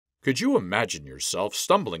Could you imagine yourself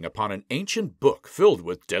stumbling upon an ancient book filled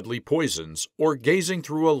with deadly poisons, or gazing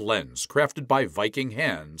through a lens crafted by Viking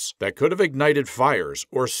hands that could have ignited fires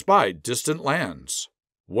or spied distant lands?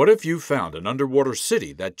 What if you found an underwater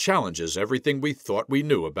city that challenges everything we thought we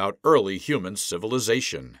knew about early human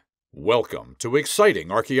civilization? Welcome to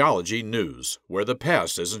exciting archaeology news, where the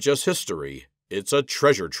past isn't just history, it's a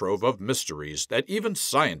treasure trove of mysteries that even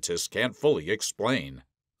scientists can't fully explain.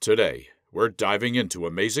 Today, we're diving into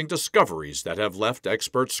amazing discoveries that have left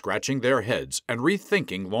experts scratching their heads and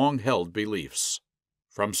rethinking long-held beliefs.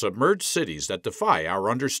 From submerged cities that defy our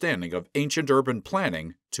understanding of ancient urban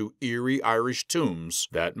planning to eerie Irish tombs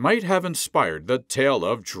that might have inspired the tale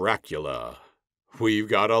of Dracula, we've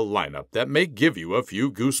got a lineup that may give you a few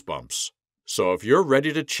goosebumps. So if you're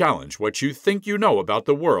ready to challenge what you think you know about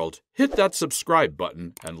the world, hit that subscribe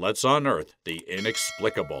button and let's unearth the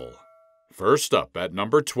inexplicable. First up at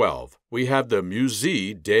number 12, we have the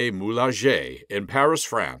Musée des Moulagers in Paris,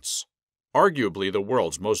 France. Arguably the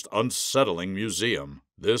world's most unsettling museum,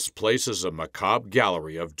 this place is a macabre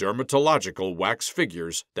gallery of dermatological wax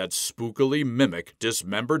figures that spookily mimic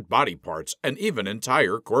dismembered body parts and even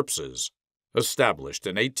entire corpses. Established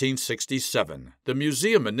in 1867, the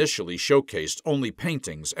museum initially showcased only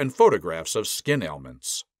paintings and photographs of skin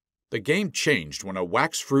ailments. The game changed when a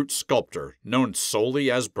wax fruit sculptor known solely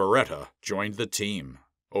as Beretta joined the team.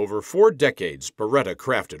 Over 4 decades, Beretta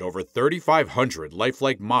crafted over 3,500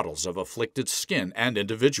 lifelike models of afflicted skin and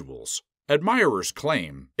individuals. Admirers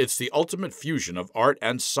claim it's the ultimate fusion of art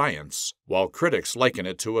and science, while critics liken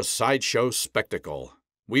it to a sideshow spectacle.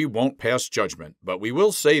 We won't pass judgment, but we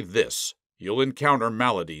will say this: you'll encounter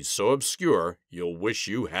maladies so obscure you'll wish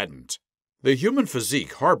you hadn't. The human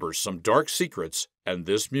physique harbors some dark secrets, and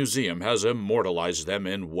this museum has immortalized them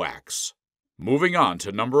in wax. Moving on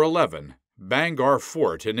to number 11, Bhangar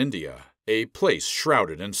Fort in India, a place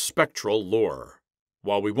shrouded in spectral lore.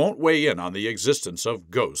 While we won't weigh in on the existence of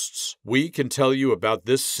ghosts, we can tell you about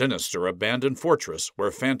this sinister abandoned fortress where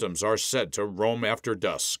phantoms are said to roam after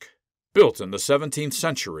dusk. Built in the 17th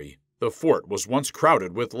century, the fort was once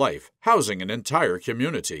crowded with life, housing an entire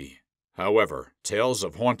community. However, tales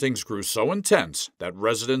of hauntings grew so intense that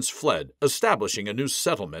residents fled, establishing a new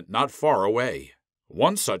settlement not far away.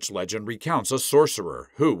 One such legend recounts a sorcerer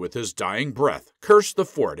who, with his dying breath, cursed the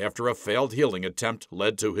fort after a failed healing attempt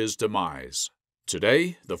led to his demise.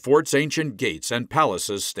 Today, the fort's ancient gates and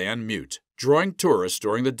palaces stand mute, drawing tourists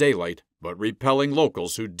during the daylight, but repelling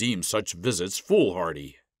locals who deem such visits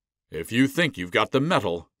foolhardy. If you think you've got the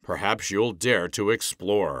mettle, perhaps you'll dare to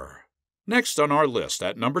explore. Next on our list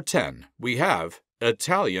at number 10, we have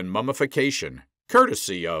Italian mummification,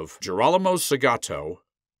 courtesy of Girolamo Sagato.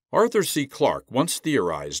 Arthur C. Clarke once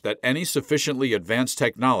theorized that any sufficiently advanced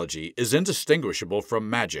technology is indistinguishable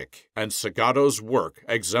from magic, and Sagato's work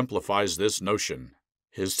exemplifies this notion.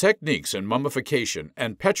 His techniques in mummification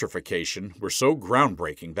and petrification were so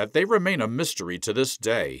groundbreaking that they remain a mystery to this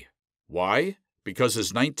day. Why? Because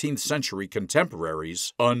his 19th century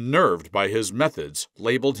contemporaries, unnerved by his methods,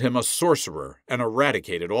 labeled him a sorcerer and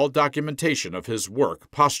eradicated all documentation of his work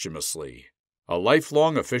posthumously. A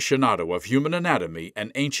lifelong aficionado of human anatomy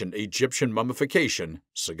and ancient Egyptian mummification,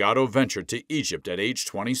 Sagato ventured to Egypt at age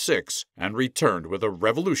 26 and returned with a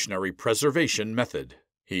revolutionary preservation method.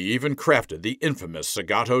 He even crafted the infamous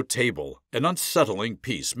Sagato table, an unsettling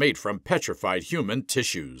piece made from petrified human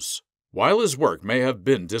tissues. While his work may have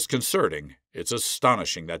been disconcerting, it's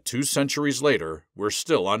astonishing that 2 centuries later, we're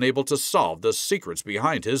still unable to solve the secrets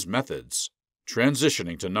behind his methods.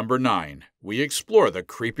 Transitioning to number 9, we explore the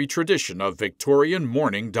creepy tradition of Victorian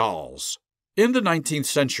mourning dolls. In the 19th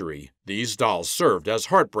century, these dolls served as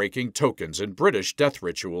heartbreaking tokens in British death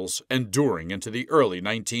rituals enduring into the early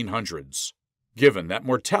 1900s. Given that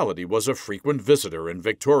mortality was a frequent visitor in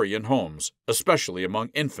Victorian homes, especially among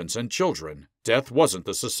infants and children, death wasn't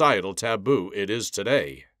the societal taboo it is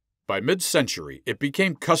today. By mid-century, it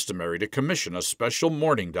became customary to commission a special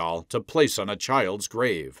mourning doll to place on a child's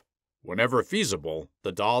grave. Whenever feasible,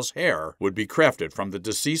 the doll's hair would be crafted from the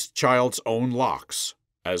deceased child's own locks.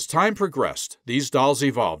 As time progressed, these dolls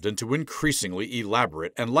evolved into increasingly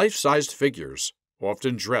elaborate and life-sized figures,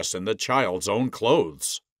 often dressed in the child's own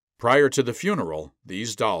clothes. Prior to the funeral,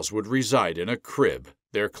 these dolls would reside in a crib,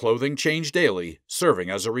 their clothing changed daily, serving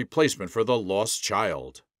as a replacement for the lost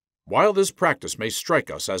child. While this practice may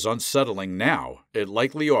strike us as unsettling now, it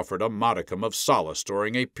likely offered a modicum of solace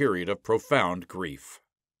during a period of profound grief.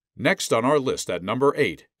 Next on our list at number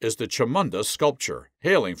 8 is the Chamunda sculpture,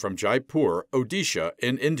 hailing from Jaipur, Odisha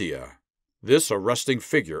in India. This arresting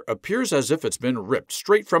figure appears as if it's been ripped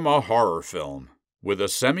straight from a horror film. With a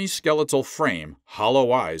semi-skeletal frame,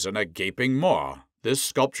 hollow eyes, and a gaping maw, this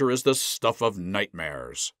sculpture is the stuff of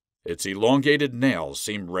nightmares. Its elongated nails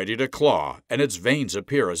seem ready to claw, and its veins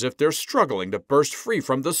appear as if they're struggling to burst free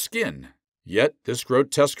from the skin. Yet this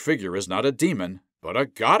grotesque figure is not a demon, but a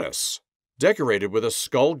goddess. Decorated with a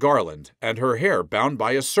skull garland and her hair bound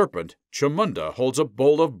by a serpent, Chamunda holds a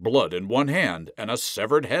bowl of blood in one hand and a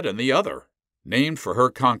severed head in the other. Named for her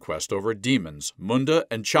conquest over demons, Munda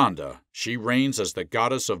and Chanda, she reigns as the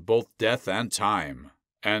goddess of both death and time.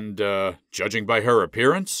 And, judging by her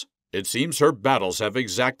appearance, it seems her battles have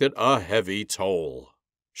exacted a heavy toll.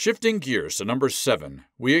 Shifting gears to number 7,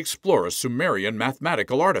 we explore a Sumerian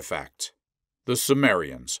mathematical artifact. The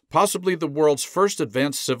Sumerians, possibly the world's first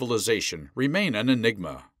advanced civilization, remain an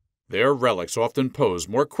enigma. Their relics often pose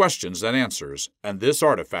more questions than answers, and this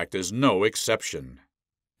artifact is no exception.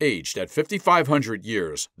 Aged at 5,500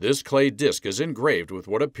 years, this clay disc is engraved with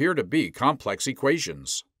what appear to be complex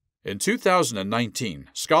equations. In 2019,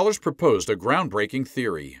 scholars proposed a groundbreaking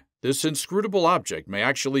theory. This inscrutable object may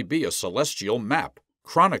actually be a celestial map,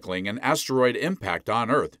 chronicling an asteroid impact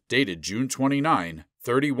on Earth dated June 29,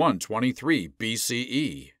 3123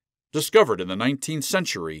 BCE. Discovered in the 19th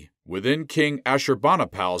century, within King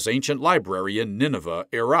Ashurbanipal's ancient library in Nineveh,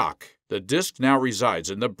 Iraq, the disc now resides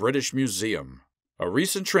in the British Museum. A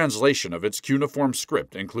recent translation of its cuneiform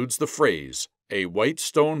script includes the phrase, "a white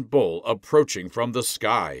stone bowl approaching from the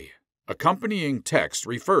sky." Accompanying text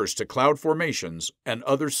refers to cloud formations and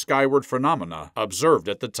other skyward phenomena observed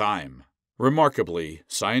at the time. Remarkably,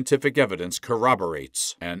 scientific evidence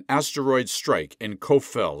corroborates an asteroid strike in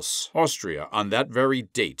Kofels, Austria on that very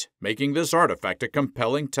date, making this artifact a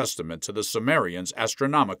compelling testament to the Sumerians'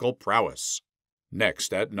 astronomical prowess.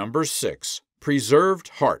 Next, at number 6, preserved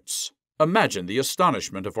hearts. Imagine the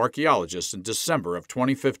astonishment of archaeologists in December of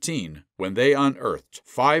 2015 when they unearthed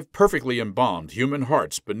 5 perfectly embalmed human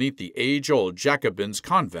hearts beneath the age-old Jacobins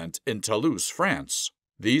convent in Toulouse, France.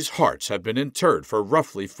 These hearts have been interred for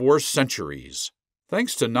roughly 4 centuries.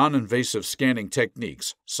 Thanks to non-invasive scanning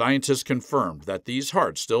techniques, scientists confirmed that these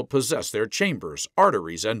hearts still possess their chambers,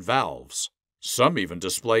 arteries, and valves. Some even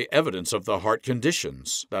display evidence of the heart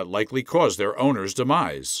conditions that likely caused their owner's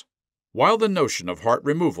demise. While the notion of heart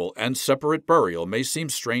removal and separate burial may seem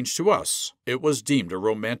strange to us, it was deemed a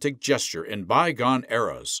romantic gesture in bygone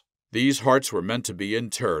eras. These hearts were meant to be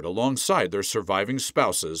interred alongside their surviving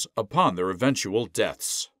spouses upon their eventual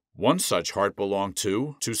deaths. One such heart belonged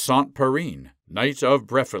to Toussaint Perrine, Knight of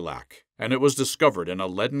Brefillac, and it was discovered in a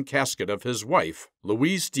leaden casket of his wife,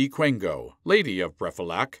 Louise de Quengo, Lady of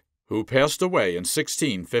Brefillac, who passed away in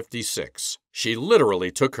 1656. She literally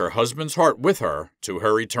took her husband's heart with her to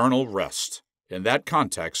her eternal rest. In that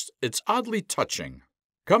context, it's oddly touching.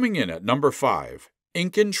 Coming in at number 5,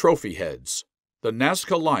 Incan trophy heads. The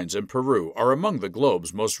Nazca lines in Peru are among the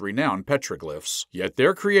globe's most renowned petroglyphs, yet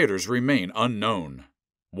their creators remain unknown.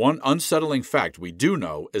 One unsettling fact we do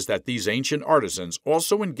know is that these ancient artisans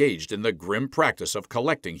also engaged in the grim practice of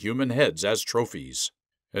collecting human heads as trophies.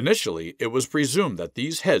 Initially, it was presumed that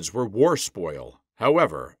these heads were war spoil.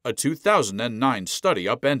 However, a 2009 study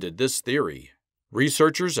upended this theory.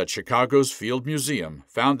 Researchers at Chicago's Field Museum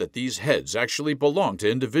found that these heads actually belonged to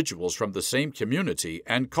individuals from the same community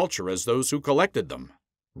and culture as those who collected them.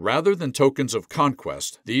 Rather than tokens of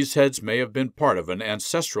conquest, these heads may have been part of an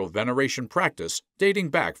ancestral veneration practice dating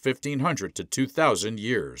back 1,500 to 2,000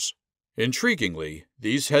 years. Intriguingly,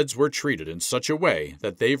 these heads were treated in such a way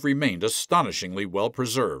that they've remained astonishingly well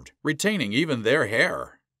preserved, retaining even their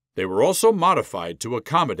hair. They were also modified to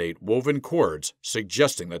accommodate woven cords,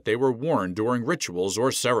 suggesting that they were worn during rituals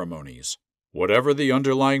or ceremonies. Whatever the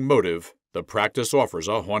underlying motive, the practice offers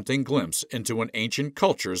a haunting glimpse into an ancient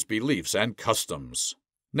culture's beliefs and customs.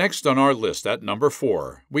 Next on our list at number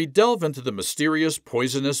 4, we delve into the mysterious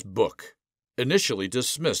poisonous book. Initially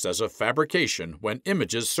dismissed as a fabrication when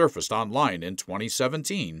images surfaced online in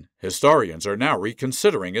 2017, historians are now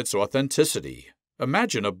reconsidering its authenticity.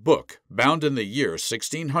 Imagine a book, bound in the year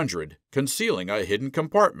 1600, concealing a hidden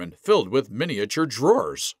compartment filled with miniature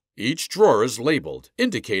drawers. Each drawer is labeled,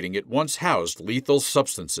 indicating it once housed lethal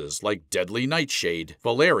substances like deadly nightshade,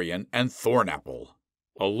 valerian, and thornapple.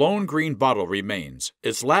 A lone green bottle remains,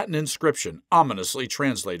 its Latin inscription ominously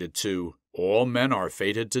translated to, "All men are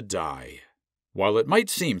fated to die." While it might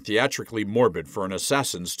seem theatrically morbid for an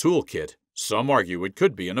assassin's toolkit, some argue it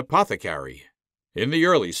could be an apothecary. In the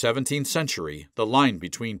early 17th century, the line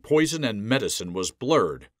between poison and medicine was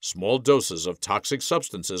blurred. Small doses of toxic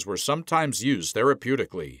substances were sometimes used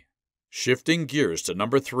therapeutically. Shifting gears to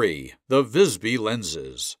number 3, the Visby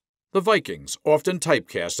lenses. The Vikings, often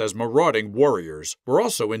typecast as marauding warriors, were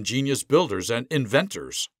also ingenious builders and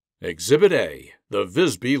inventors. Exhibit A, the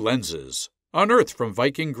Visby lenses. Unearthed from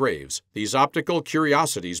Viking graves, these optical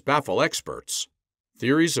curiosities baffle experts.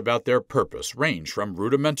 Theories about their purpose range from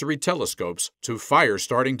rudimentary telescopes to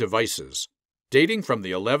fire-starting devices. Dating from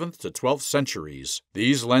the 11th to 12th centuries,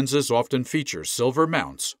 these lenses often feature silver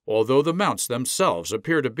mounts, although the mounts themselves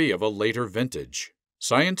appear to be of a later vintage.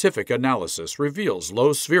 Scientific analysis reveals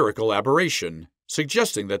low spherical aberration,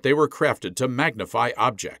 suggesting that they were crafted to magnify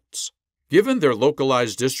objects. Given their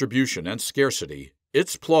localized distribution and scarcity,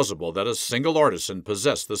 it's plausible that a single artisan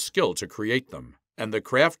possessed the skill to create them, and the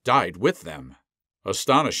craft died with them.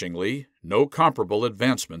 Astonishingly, no comparable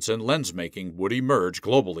advancements in lens-making would emerge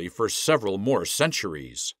globally for several more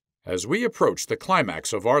centuries. As we approach the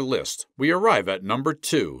climax of our list, we arrive at number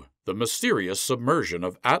 2, the mysterious submersion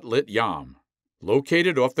of Atlit Yam.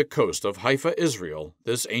 Located off the coast of Haifa, Israel,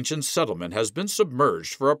 this ancient settlement has been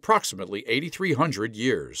submerged for approximately 8,300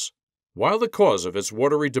 years. While the cause of its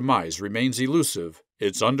watery demise remains elusive,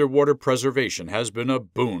 its underwater preservation has been a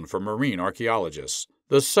boon for marine archaeologists.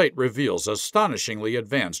 The site reveals astonishingly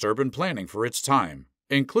advanced urban planning for its time,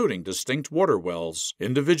 including distinct water wells,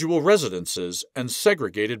 individual residences, and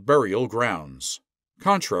segregated burial grounds.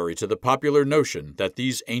 Contrary to the popular notion that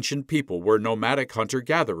these ancient people were nomadic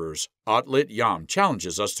hunter-gatherers, Atlit Yam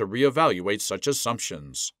challenges us to reevaluate such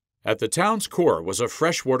assumptions. At the town's core was a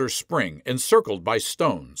freshwater spring encircled by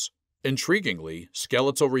stones. Intriguingly,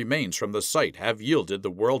 skeletal remains from the site have yielded the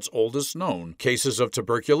world's oldest known cases of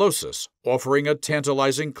tuberculosis, offering a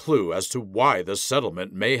tantalizing clue as to why the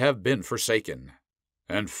settlement may have been forsaken.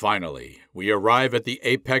 And finally, we arrive at the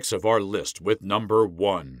apex of our list with number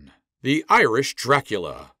 1, the Irish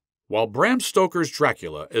Dracula. While Bram Stoker's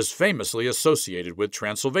Dracula is famously associated with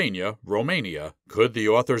Transylvania, Romania, could the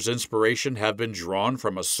author's inspiration have been drawn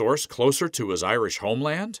from a source closer to his Irish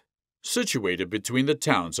homeland? Situated between the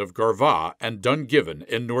towns of Garva and Dungiven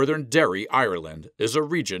in northern Derry, Ireland, is a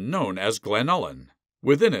region known as Glenullen.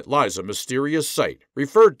 Within it lies a mysterious site,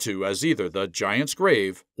 referred to as either the Giant's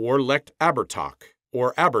Grave or Lecht Abertach,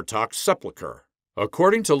 or Abertach's Sepulchre.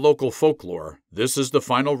 According to local folklore, this is the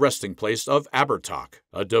final resting place of Abertach,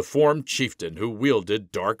 a deformed chieftain who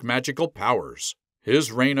wielded dark magical powers.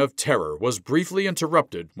 His reign of terror was briefly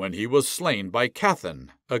interrupted when he was slain by Cathan,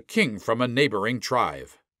 a king from a neighboring tribe.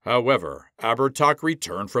 However, Abertach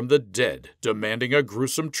returned from the dead, demanding a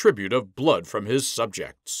gruesome tribute of blood from his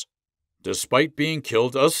subjects. Despite being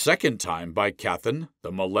killed a second time by Cathan,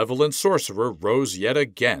 the malevolent sorcerer rose yet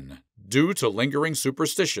again. Due to lingering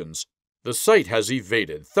superstitions, the site has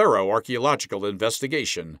evaded thorough archaeological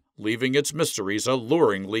investigation, leaving its mysteries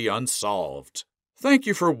alluringly unsolved. Thank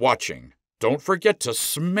you for watching. Don't forget to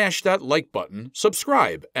smash that like button,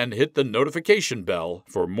 subscribe, and hit the notification bell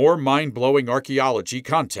for more mind-blowing archaeology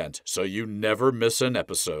content so you never miss an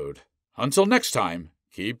episode. Until next time,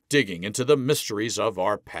 keep digging into the mysteries of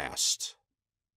our past.